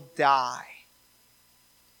will die.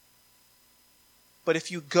 But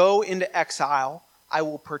if you go into exile, I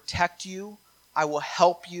will protect you, I will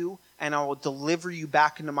help you, and I will deliver you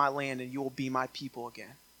back into my land, and you will be my people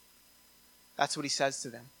again. That's what he says to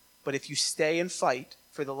them. But if you stay and fight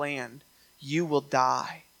for the land, you will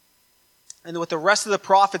die. And what the rest of the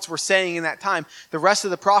prophets were saying in that time, the rest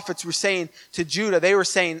of the prophets were saying to Judah, they were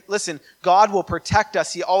saying, listen, God will protect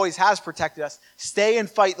us. He always has protected us. Stay and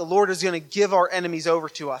fight. The Lord is going to give our enemies over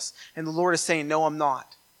to us. And the Lord is saying, no, I'm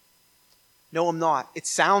not. No, I'm not. It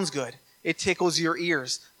sounds good. It tickles your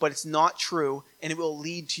ears, but it's not true, and it will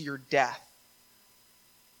lead to your death.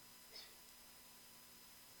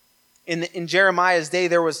 In Jeremiah's day,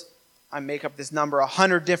 there was, I make up this number,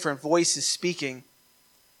 100 different voices speaking,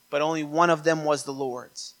 but only one of them was the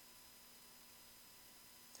Lord's.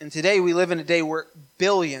 And today we live in a day where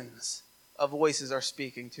billions of voices are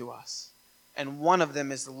speaking to us, and one of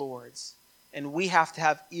them is the Lord's. And we have to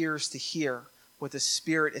have ears to hear what the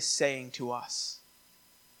Spirit is saying to us.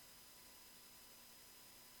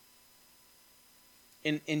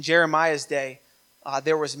 In Jeremiah's day,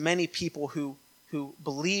 there was many people who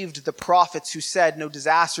believed the prophets who said no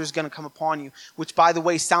disaster is going to come upon you, which, by the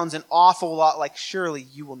way, sounds an awful lot like surely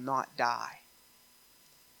you will not die.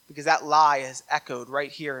 Because that lie is echoed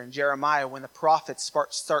right here in Jeremiah when the prophets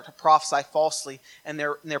start to prophesy falsely, and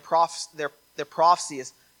their prophecy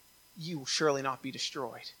is, you will surely not be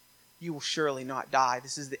destroyed. You will surely not die.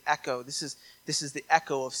 This is the echo. This is the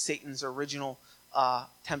echo of Satan's original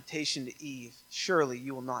temptation to Eve. Surely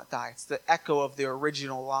you will not die. It's the echo of the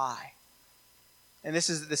original lie. And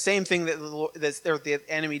this is the same thing that the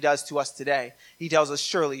enemy does to us today. He tells us,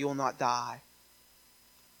 surely you will not die.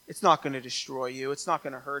 It's not going to destroy you. It's not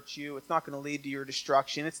going to hurt you. It's not going to lead to your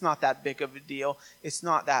destruction. It's not that big of a deal. It's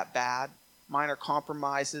not that bad. Minor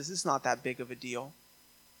compromises. It's not that big of a deal.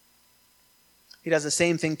 He does the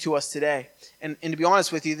same thing to us today. And to be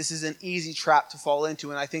honest with you, this is an easy trap to fall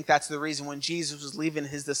into. And I think that's the reason when Jesus was leaving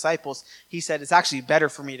his disciples, he said, it's actually better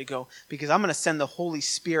for me to go because I'm going to send the Holy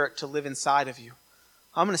Spirit to live inside of you.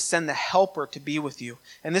 I'm going to send the helper to be with you.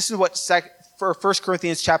 And this is what 1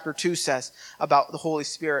 Corinthians chapter 2 says about the Holy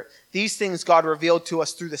Spirit. These things God revealed to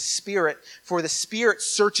us through the Spirit, for the Spirit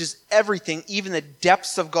searches everything, even the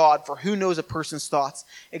depths of God, for who knows a person's thoughts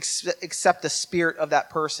except the spirit of that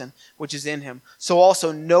person which is in him. So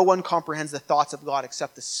also no one comprehends the thoughts of God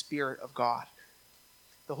except the Spirit of God.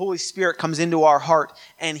 The Holy Spirit comes into our heart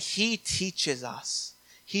and he teaches us.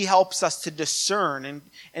 He helps us to discern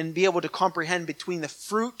and be able to comprehend between the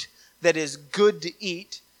fruit that is good to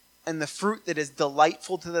eat and the fruit that is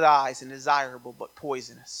delightful to the eyes and desirable but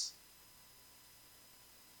poisonous.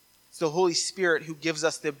 It's the Holy Spirit who gives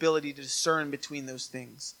us the ability to discern between those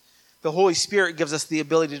things. The Holy Spirit gives us the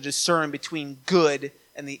ability to discern between good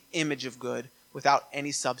and the image of good without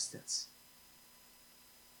any substance.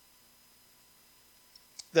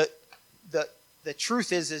 The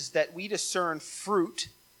truth is that we discern fruit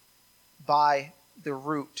by the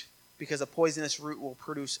root, because a poisonous root will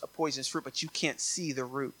produce a poisonous fruit, but you can't see the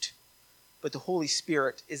root. But the Holy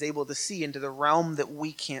Spirit is able to see into the realm that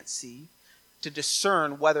we can't see, to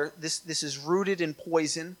discern whether this is rooted in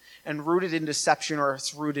poison and rooted in deception or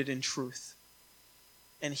it's rooted in truth.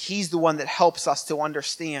 And he's the one that helps us to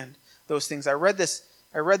understand those things. I read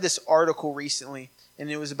this article recently, and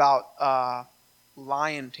it was about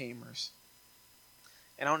lion tamers.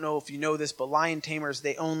 And I don't know if you know this, but lion tamers,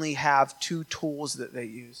 they only have 2 tools that they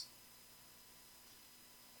use.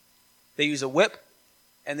 They use a whip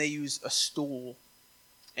and they use a stool.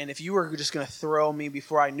 And if you were just going to throw me,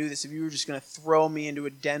 before I knew this, if you were just going to throw me into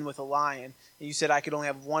a den with a lion, and you said I could only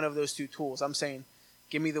have one of those 2 tools, I'm saying,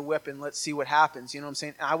 give me the whip and let's see what happens. You know what I'm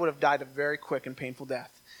saying? And I would have died a very quick and painful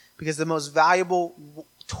death. Because the most valuable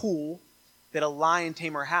tool that a lion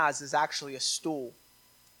tamer has is actually a stool.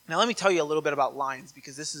 Now let me tell you a little bit about lions,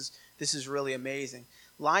 because this is really amazing.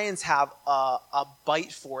 Lions have a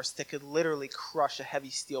bite force that could literally crush a heavy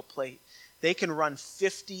steel plate. They can run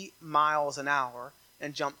 50 miles an hour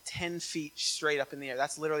and jump 10 feet straight up in the air.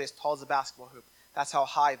 That's literally as tall as a basketball hoop. That's how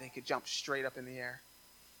high they could jump straight up in the air.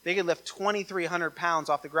 They could lift 2,300 pounds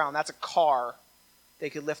off the ground. That's a car they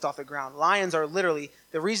could lift off the ground. Lions are literally,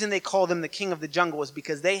 the reason they call them the king of the jungle is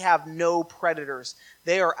because they have no predators.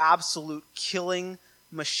 They are absolute killing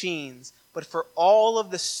machines. But for all of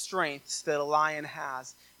the strengths that a lion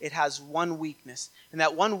has, it has one weakness. And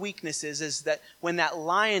that one weakness is that when that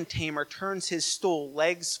lion tamer turns his stool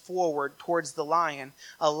legs forward towards the lion,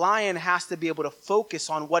 a lion has to be able to focus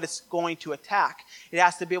on what it's going to attack. It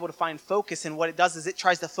has to be able to find focus, and what it does is it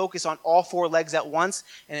tries to focus on all 4 legs at once,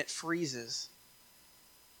 and it freezes.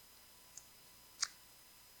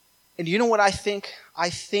 And you know what I think? I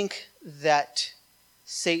think that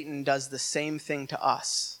Satan does the same thing to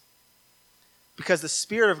us. Because the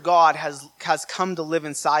Spirit of God has come to live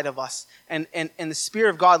inside of us. And the Spirit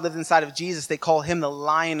of God lived inside of Jesus. They call him the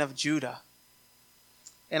Lion of Judah.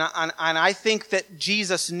 And I think that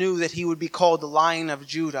Jesus knew that he would be called the Lion of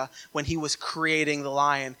Judah when he was creating the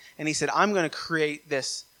lion. And he said, I'm going to create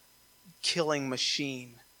this killing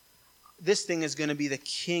machine. This thing is going to be the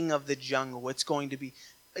king of the jungle. It's going to be...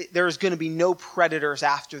 There's going to be no predators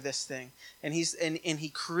after this thing. And he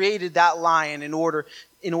created that lion in order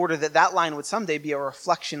that lion would someday be a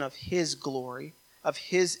reflection of his glory, of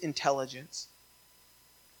his intelligence.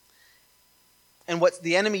 And what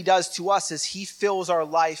the enemy does to us is he fills our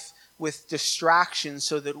life with distractions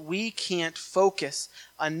so that we can't focus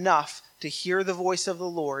enough to hear the voice of the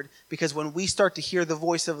Lord, because when we start to hear the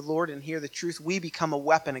voice of the Lord and hear the truth, we become a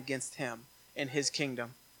weapon against him in his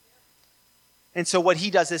kingdom. And so what he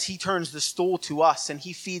does is he turns the stool to us and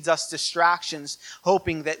he feeds us distractions,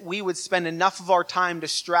 hoping that we would spend enough of our time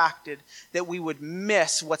distracted that we would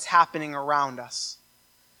miss what's happening around us.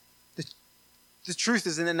 The truth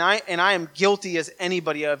is, and I am guilty as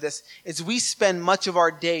anybody of this, is we spend much of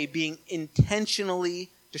our day being intentionally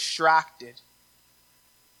distracted.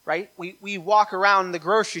 Right? We walk around the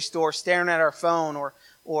grocery store staring at our phone,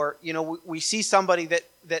 or you know, we see somebody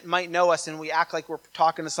that might know us and we act like we're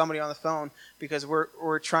talking to somebody on the phone because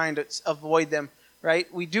we're trying to avoid them,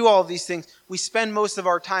 right? We do all of these things. We spend most of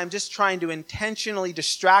our time just trying to intentionally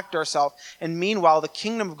distract ourselves, and meanwhile, the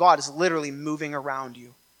kingdom of God is literally moving around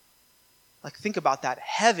you. Like, think about that.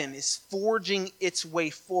 Heaven is forging its way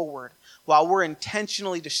forward while we're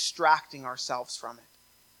intentionally distracting ourselves from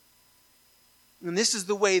it. And this is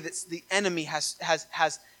the way that the enemy has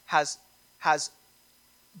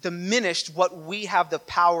diminished what we have the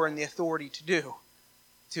power and the authority to do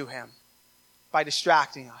to him, by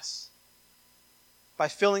distracting us, by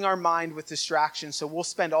filling our mind with distraction. So we'll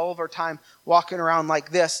spend all of our time walking around like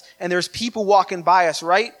this, and there's people walking by us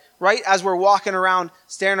right right? As we're walking around,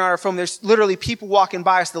 staring at our phone, there's literally people walking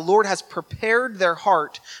by us. The Lord has prepared their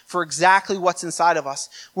heart for exactly what's inside of us.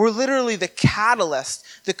 We're literally the catalyst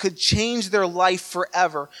that could change their life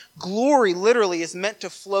forever. Glory literally is meant to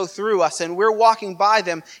flow through us, and we're walking by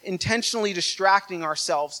them, intentionally distracting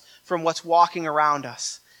ourselves from what's walking around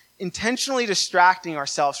us. Intentionally distracting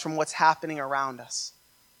ourselves from what's happening around us.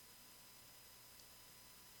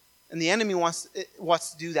 And the enemy wants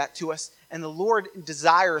to do that to us. And the Lord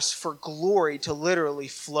desires for glory to literally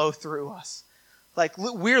flow through us. Like,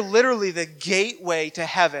 we're literally the gateway to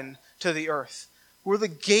heaven, to the earth. We're the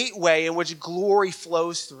gateway in which glory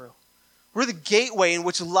flows through. We're the gateway in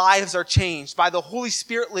which lives are changed by the Holy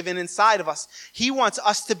Spirit living inside of us. He wants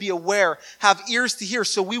us to be aware, have ears to hear,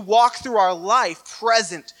 so we walk through our life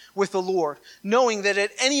present with the Lord, knowing that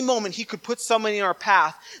at any moment He could put somebody in our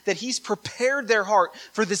path, that He's prepared their heart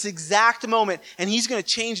for this exact moment, and He's going to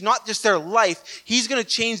change not just their life, He's going to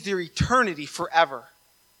change their eternity forever.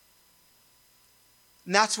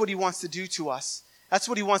 And that's what He wants to do to us. That's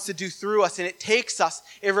what He wants to do through us. And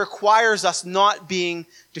it requires us not being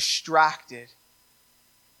distracted.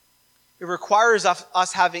 It requires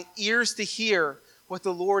us having ears to hear what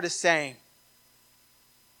the Lord is saying.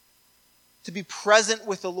 To be present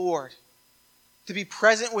with the Lord. To be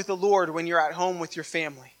present with the Lord when you're at home with your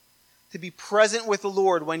family. To be present with the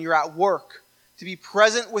Lord when you're at work. To be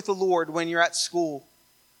present with the Lord when you're at school.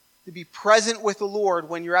 To be present with the Lord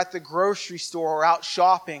when you're at the grocery store or out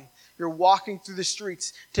shopping. You're walking through the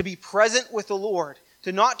streets. To be present with the Lord.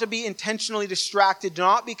 To be intentionally distracted. To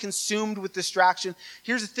not be consumed with distraction.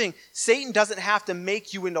 Here's the thing. Satan doesn't have to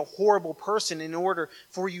make you into a horrible person in order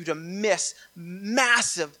for you to miss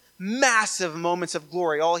massive moments of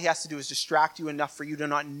glory. All he has to do is distract you enough for you to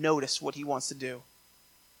not notice what he wants to do.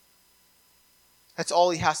 That's all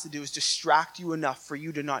he has to do, is distract you enough for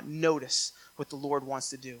you to not notice what the Lord wants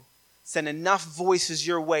to do. Send enough voices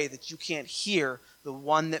your way that you can't hear the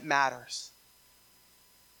one that matters.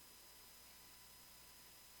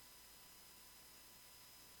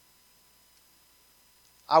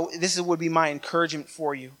 This would be my encouragement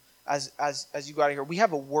for you as you go out of here. We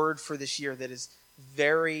have a word for this year that is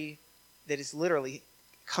literally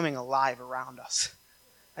coming alive around us.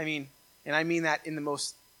 I mean that in the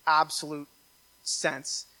most absolute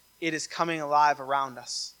sense. It is coming alive around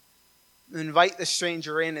us. Invite the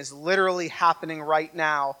stranger in is literally happening right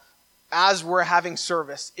now. As we're having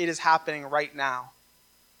service, it is happening right now.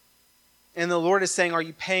 And the Lord is saying, are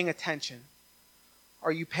you paying attention?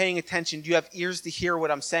 Are you paying attention? Do you have ears to hear what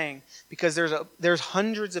I'm saying? Because there's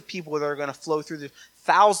hundreds of people that are going to flow through,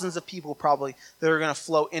 thousands of people probably that are going to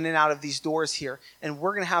flow in and out of these doors here. And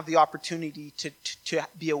we're going to have the opportunity to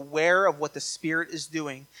be aware of what the Spirit is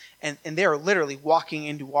doing. And they are literally walking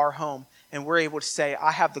into our home. And we're able to say,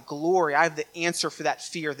 I have the glory, I have the answer for that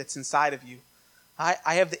fear that's inside of you.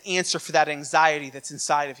 I have the answer for that anxiety that's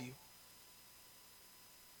inside of you.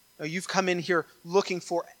 Now, you've come in here looking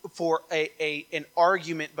for an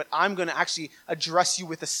argument, but I'm going to actually address you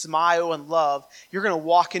with a smile and love. You're going to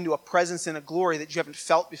walk into a presence and a glory that you haven't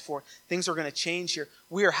felt before. Things are going to change here.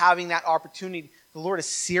 We are having that opportunity. The Lord is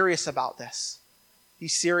serious about this.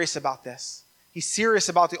 He's serious about this. He's serious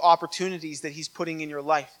about the opportunities that He's putting in your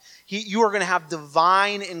life. You are going to have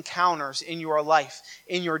divine encounters in your life,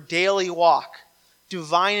 in your daily walk.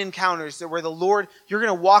 Divine encounters that where the Lord, you're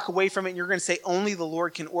going to walk away from it and you're going to say, only the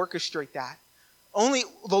Lord can orchestrate that. Only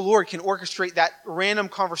the Lord can orchestrate that random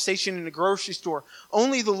conversation in a grocery store.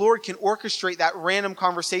 Only the Lord can orchestrate that random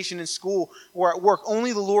conversation in school or at work.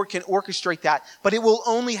 Only the Lord can orchestrate that. But it will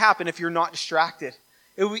only happen if you're not distracted.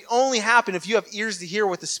 It will only happen if you have ears to hear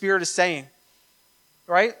what the Spirit is saying.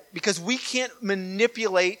 Right? Because we can't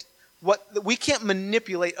manipulate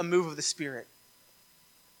a move of the Spirit.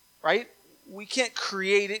 Right? We can't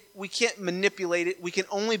create it. We can't manipulate it. We can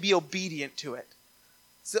only be obedient to it.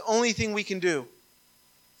 It's the only thing we can do.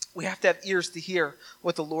 We have to have ears to hear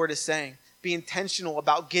what the Lord is saying. Be intentional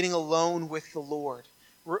about getting alone with the Lord.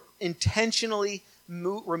 Intentionally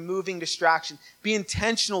removing distraction. Be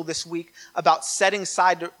intentional this week about setting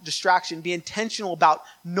aside distraction. Be intentional about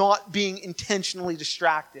not being intentionally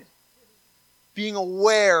distracted. Being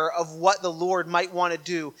aware of what the Lord might want to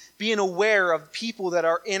do. Being aware of people that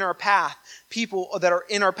are in our path. People that are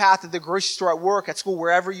in our path at the grocery store, at work, at school,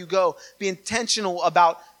 wherever you go. Be intentional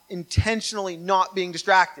about intentionally not being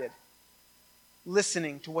distracted.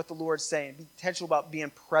 Listening to what the Lord's saying. Be intentional about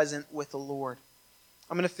being present with the Lord.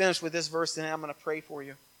 I'm going to finish with this verse and I'm going to pray for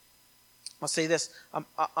you. I'll say this,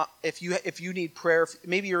 if you need prayer,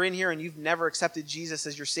 maybe you're in here and you've never accepted Jesus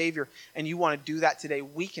as your Savior and you want to do that today,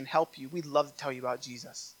 we can help you. We'd love to tell you about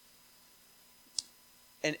Jesus.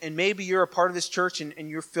 And maybe you're a part of this church and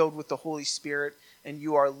you're filled with the Holy Spirit, and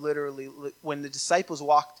you are literally, when the disciples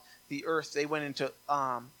walked the earth, they went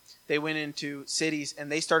into cities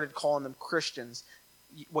and they started calling them Christians.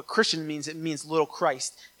 What Christian means, it means little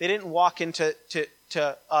Christ. They didn't walk into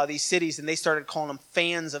these cities and they started calling them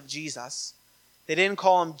fans of Jesus. They didn't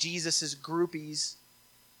call them Jesus's groupies.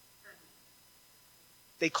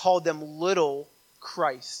 They called them little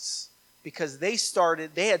Christs, because they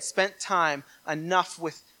had spent time enough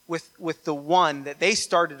with the one that they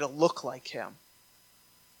started to look like him.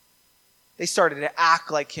 They started to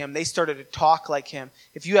act like him. They started to talk like him.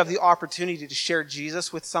 If you have the opportunity to share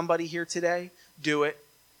Jesus with somebody here today, do it.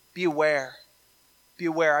 Be aware. Be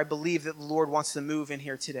aware. I believe that the Lord wants to move in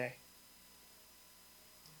here today.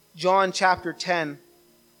 John chapter 10,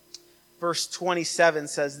 verse 27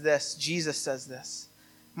 says this. Jesus says this.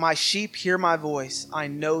 My sheep hear my voice. I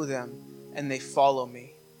know them, and they follow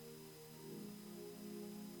me.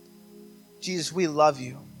 Jesus, we love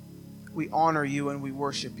you. We honor you and we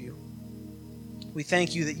worship you. We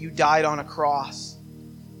thank you that you died on a cross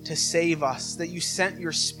to save us, that you sent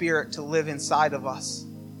your Spirit to live inside of us,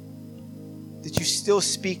 that you still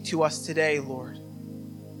speak to us today, Lord.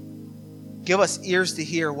 Give us ears to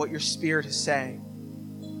hear what your Spirit is saying.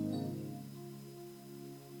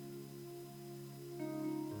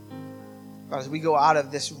 God, as we go out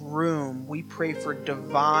of this room, we pray for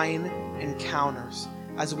divine encounters.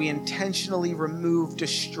 As we intentionally remove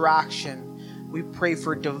distraction, we pray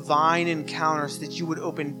for divine encounters, that you would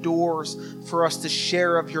open doors for us to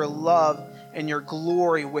share of your love and your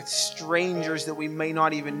glory with strangers that we may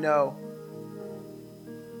not even know.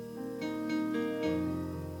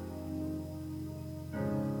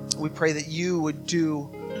 We pray that you would do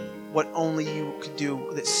what only you could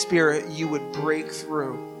do, that Spirit, you would break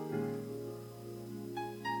through.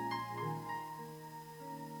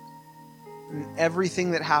 And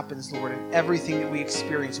everything that happens, Lord, and everything that we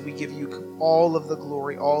experience, we give you all of the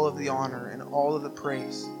glory, all of the honor, and all of the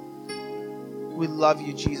praise. We love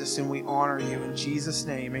you, Jesus, and we honor you. In Jesus'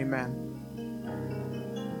 name, amen.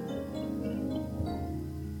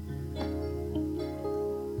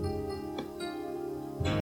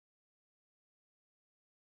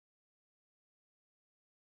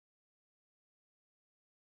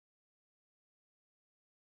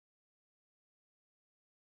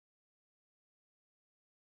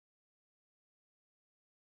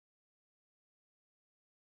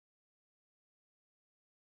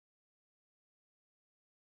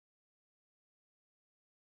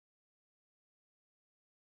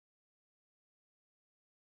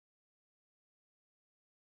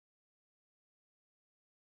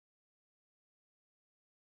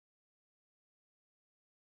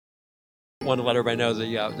 Want to let everybody know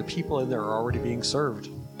that the people in there are already being served.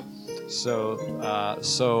 So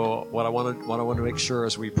what I want to make sure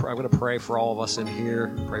is I'm going to pray for all of us in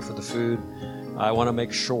here. Pray for the food. I want to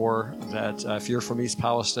make sure that if you're from East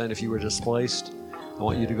Palestine, if you were displaced, I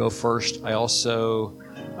want you to go first.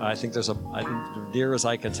 I think there's near as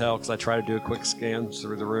I can tell, because I try to do a quick scan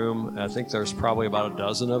through the room, I think there's probably about a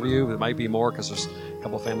dozen of you. It might be more because there's a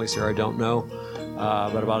couple of families here I don't know.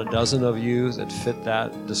 But about a dozen of you that fit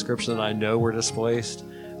that description that I know were displaced.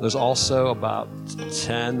 There's also about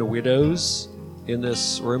 10 widows in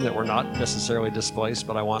this room that were not necessarily displaced,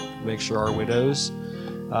 but I want to make sure our widows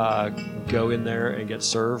go in there and get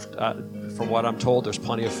served. From what I'm told, there's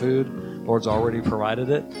plenty of food. Lord's already provided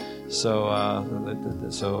it. So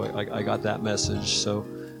I got that message. So,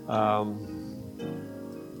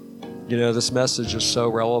 this message is so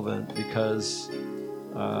relevant because,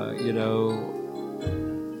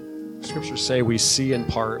 Scriptures say we see in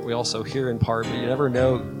part, we also hear in part, but you never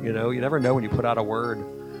know when you put out a word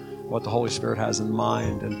what the Holy Spirit has in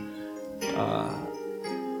mind. And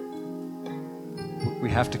we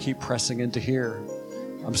have to keep pressing into here.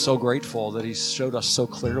 I'm so grateful that He's showed us so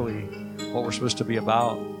clearly what we're supposed to be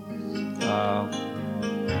about.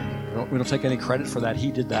 We don't take any credit for that.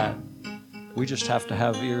 He did that. We just have to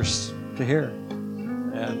have ears to hear.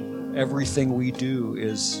 And everything we do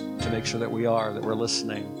is to make sure that we're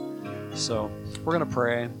listening. So we're going to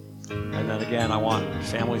pray. And then again, I want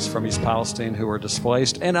families from East Palestine who are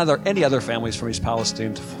displaced and any other families from East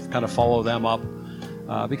Palestine to kind of follow them up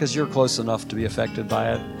because you're close enough to be affected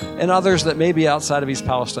by it. And others that may be outside of East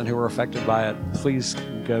Palestine who are affected by it, please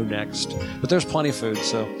go next. But there's plenty of food,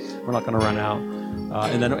 so we're not going to run out.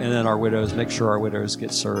 And then our widows, make sure our widows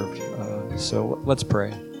get served. So let's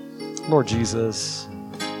pray. Lord Jesus,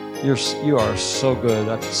 you are so good.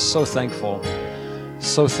 I'm so thankful.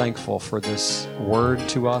 So thankful for this word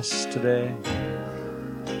to us today.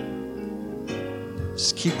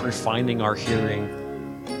 Just keep refining our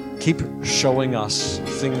hearing. keep showing us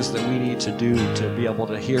things that we need to do to be able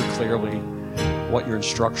to hear clearly what your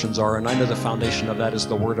instructions are. And I know the foundation of that is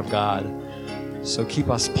the Word of God. So keep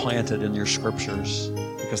us planted in your scriptures,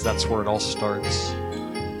 because that's where it all starts.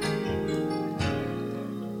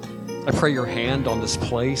 I pray your hand on this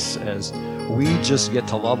place as we just get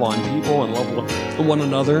to love on people and love one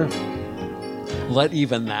another. Let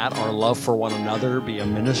even that, our love for one another, be a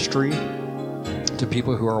ministry to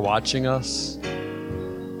people who are watching us.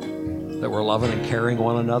 That we're loving and caring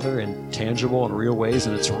one another in tangible and real ways,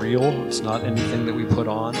 and it's real. It's not anything that we put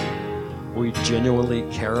on. We genuinely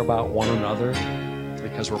care about one another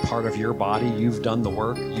because we're part of your body. You've done the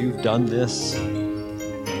work. You've done this.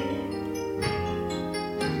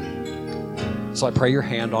 So I pray your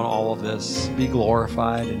hand on all of this. Be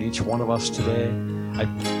glorified in each one of us today. I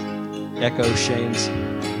echo Shayn's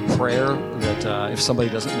prayer that if somebody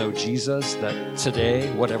doesn't know Jesus, that today,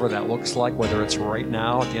 whatever that looks like, whether it's right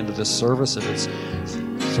now at the end of this service, if it's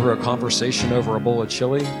through a conversation over a bowl of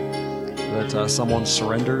chili, that someone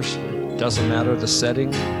surrenders. Doesn't matter the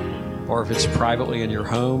setting, or if it's privately in your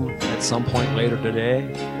home at some point later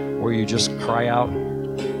today, where you just cry out,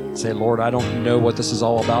 say, Lord, I don't know what this is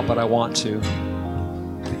all about, but I want to,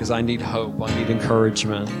 because I need hope, I need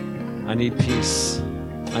encouragement, I need peace,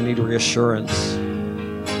 I need reassurance,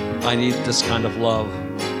 I need this kind of love.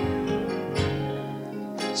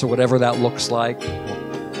 So whatever that looks like,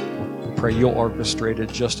 we pray you'll orchestrate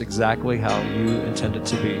it just exactly how you intend it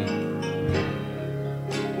to be.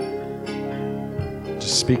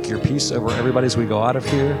 Just speak your peace over everybody as we go out of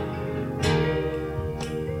here.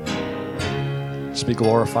 Just be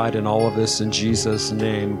glorified in all of this in Jesus'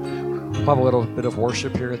 name. We'll have a little bit of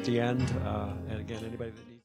worship here at the end.